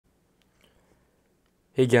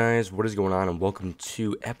Hey guys, what is going on, and welcome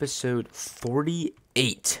to episode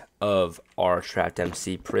 48 of our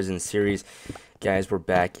TrappedMC prison series. Guys, we're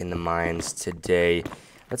back in the mines today.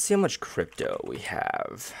 Let's see how much crypto we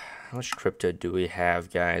have. How much crypto do we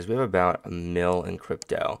have, guys? We have about $1 mil in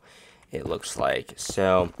crypto, it looks like.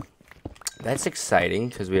 So that's exciting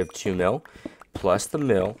because we have 2 mil plus the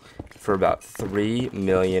mil for about 3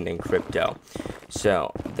 million in crypto.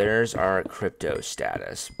 So there's our crypto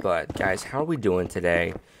status. But guys, how are we doing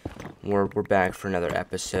today? We're back for another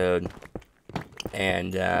episode,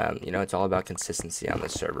 and it's all about consistency on the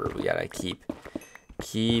server. We gotta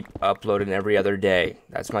keep uploading every other day.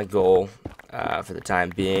 That's my goal for the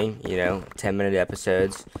time being. 10-minute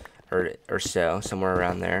episodes or so, somewhere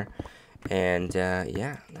around there. And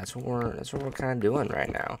yeah, that's what we're kind of doing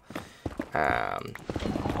right now.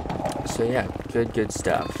 So yeah, good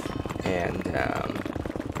stuff. And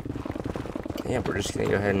yeah, we're just gonna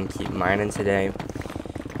go ahead and keep mining today.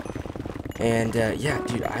 And yeah,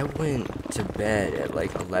 dude, I went to bed at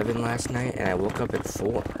like 11 last night, and I woke up at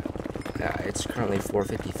 4. It's currently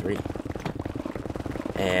 4:53,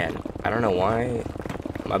 and I don't know why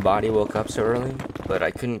my body woke up so early, but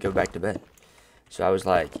I couldn't go back to bed. So I was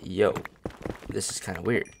like, yo, this is kind of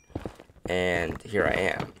weird. And here I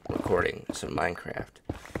am recording some Minecraft.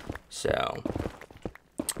 So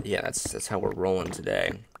yeah, that's how we're rolling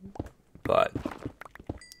today. But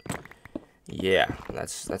yeah,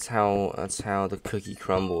 that's how the cookie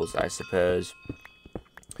crumbles, I suppose.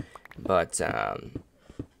 But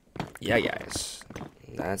yeah, guys,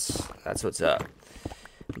 that's what's up.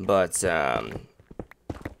 But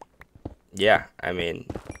yeah, I mean,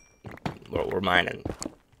 we're mining.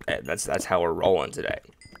 That's how we're rolling today.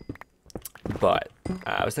 But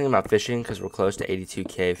I was thinking about fishing because we're close to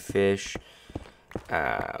 82k fish,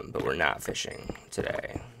 but we're not fishing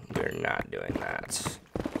today. We're not doing that.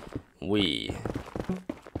 We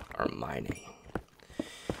are mining.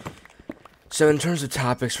 So in terms of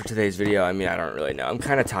topics for today's video, I mean, I don't really know. I'm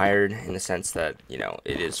kind of tired in the sense that,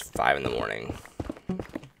 it is 5 in the morning,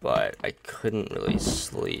 but I couldn't really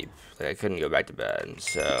sleep. Like, I couldn't go back to bed,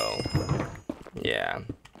 so yeah.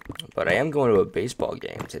 But I am going to a baseball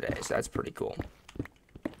game today, so that's pretty cool.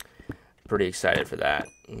 Pretty excited for that.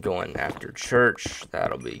 I'm going after church.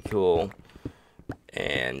 That'll be cool.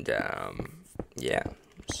 And yeah,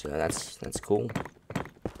 so that's cool.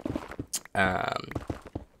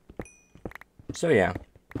 So yeah,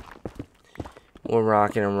 we're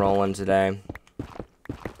rocking and rolling today.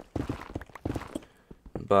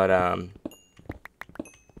 But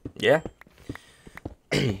yeah.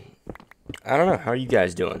 I don't know, how are you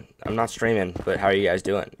guys doing? I'm not streaming, but how are you guys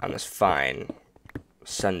doing on this fine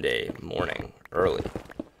Sunday morning, early?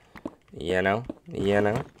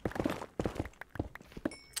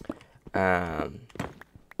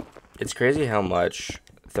 It's crazy how much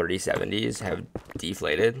 3070s have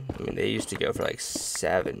deflated. I mean, they used to go for like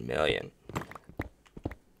 7 million.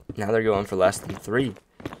 Now they're going for less than 3.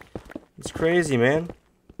 It's crazy, man.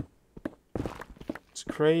 It's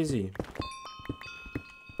crazy.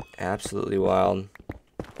 Absolutely wild.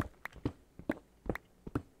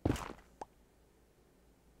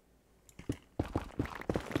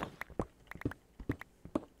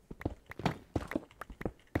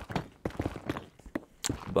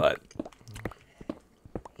 But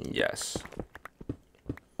yes.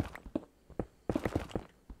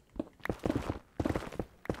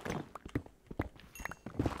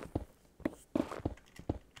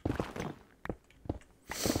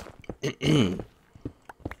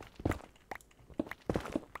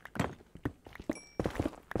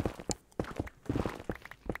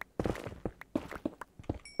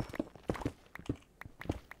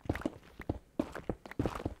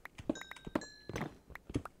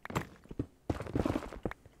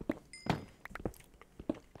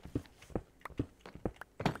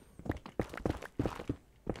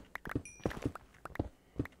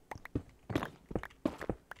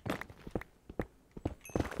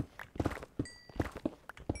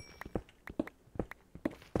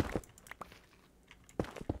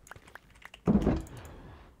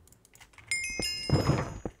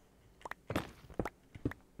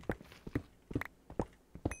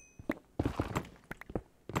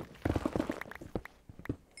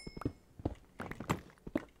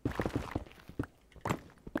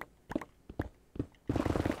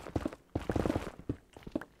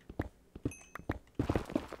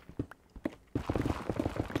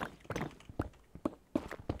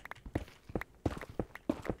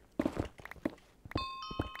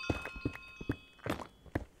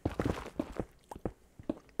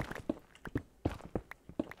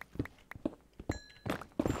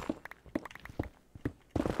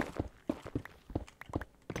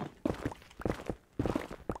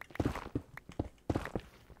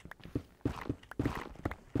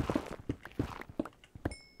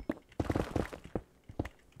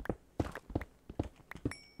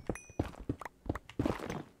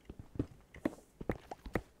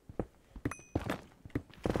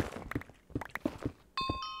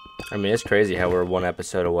 I mean, it's crazy how we're one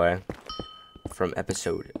episode away from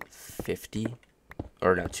episode 50.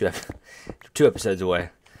 Or no, two episodes away.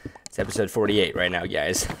 It's episode 48 right now,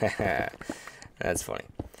 guys. That's funny.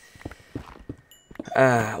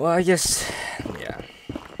 Well, I guess, yeah.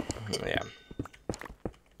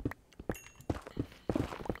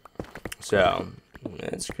 So,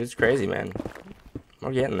 it's crazy, man.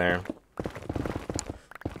 We're getting there.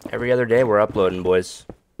 Every other day we're uploading, boys.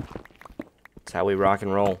 That's how we rock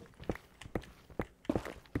and roll.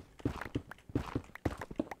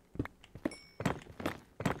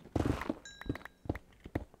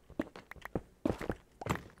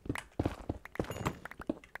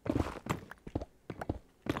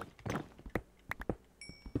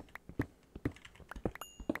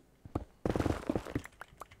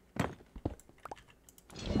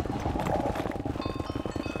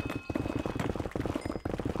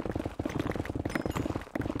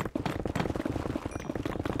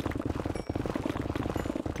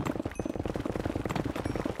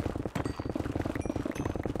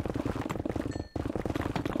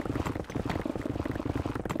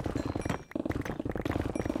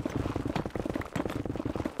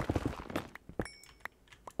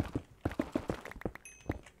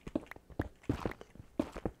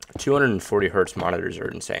 $240 monitors are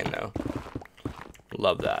insane, though.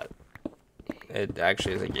 Love that. It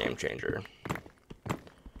actually is a game changer.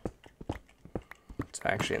 It's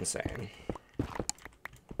actually insane.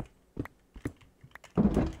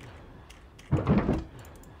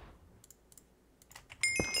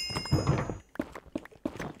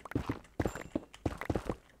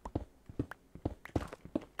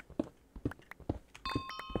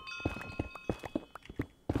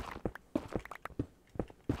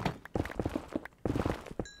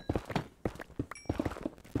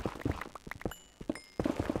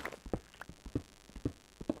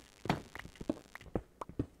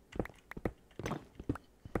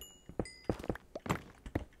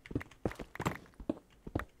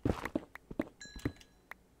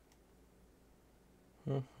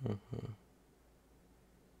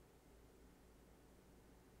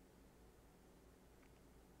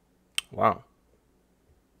 Wow.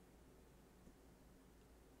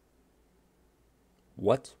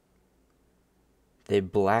 What? They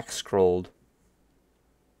black scrolled.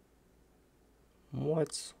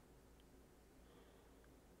 What?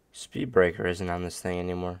 Speedbreaker isn't on this thing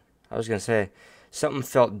anymore. I was gonna say, something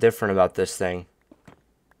felt different about this thing.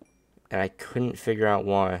 And I couldn't figure out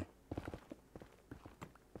why.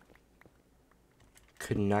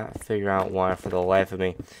 Could not figure out why for the life of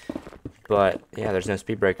me. But, yeah, there's no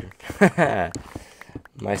Speedbreaker.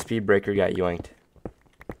 My Speedbreaker got yoinked.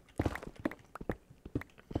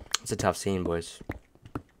 It's a tough scene, boys.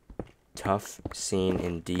 Tough scene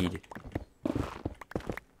indeed.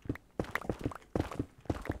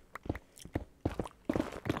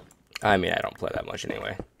 I mean, I don't play that much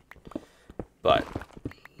anyway. But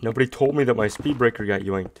nobody told me that my Speedbreaker got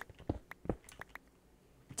yoinked.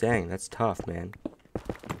 Dang, that's tough, man.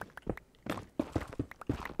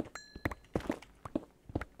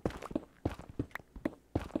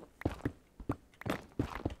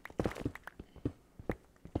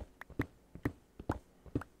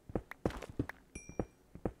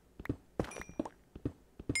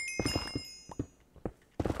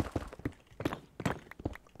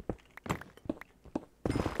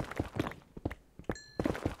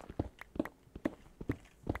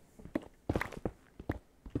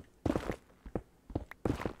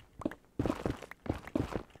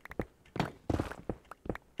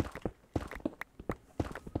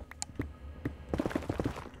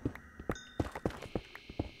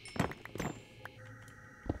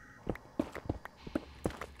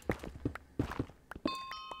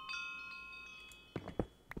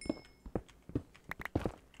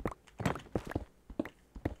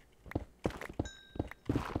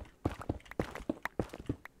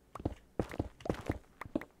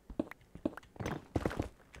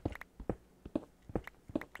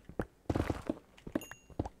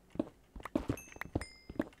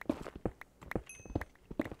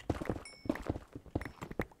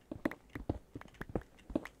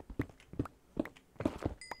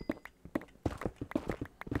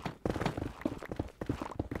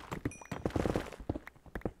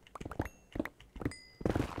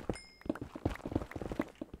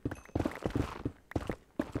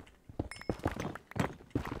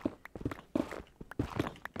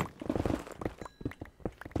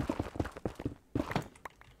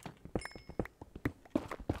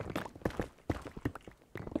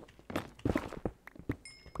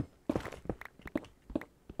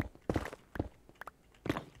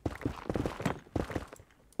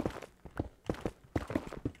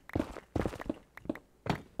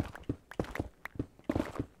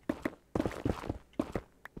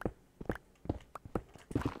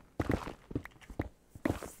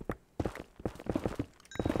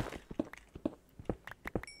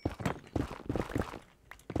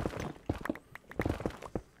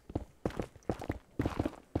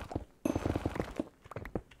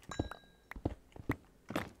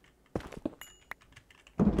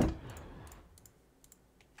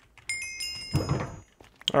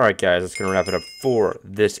 Alright guys, that's going to wrap it up for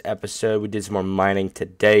this episode. We did some more mining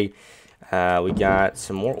today. We got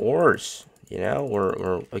some more ores. You know,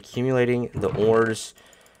 we're accumulating the ores.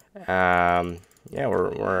 Yeah,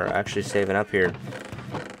 we're actually saving up here.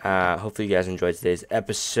 Hopefully you guys enjoyed today's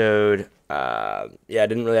episode. Yeah, I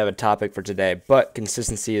didn't really have a topic for today, but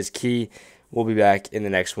consistency is key. We'll be back in the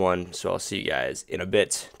next one, so I'll see you guys in a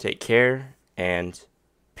bit. Take care, and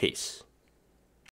peace.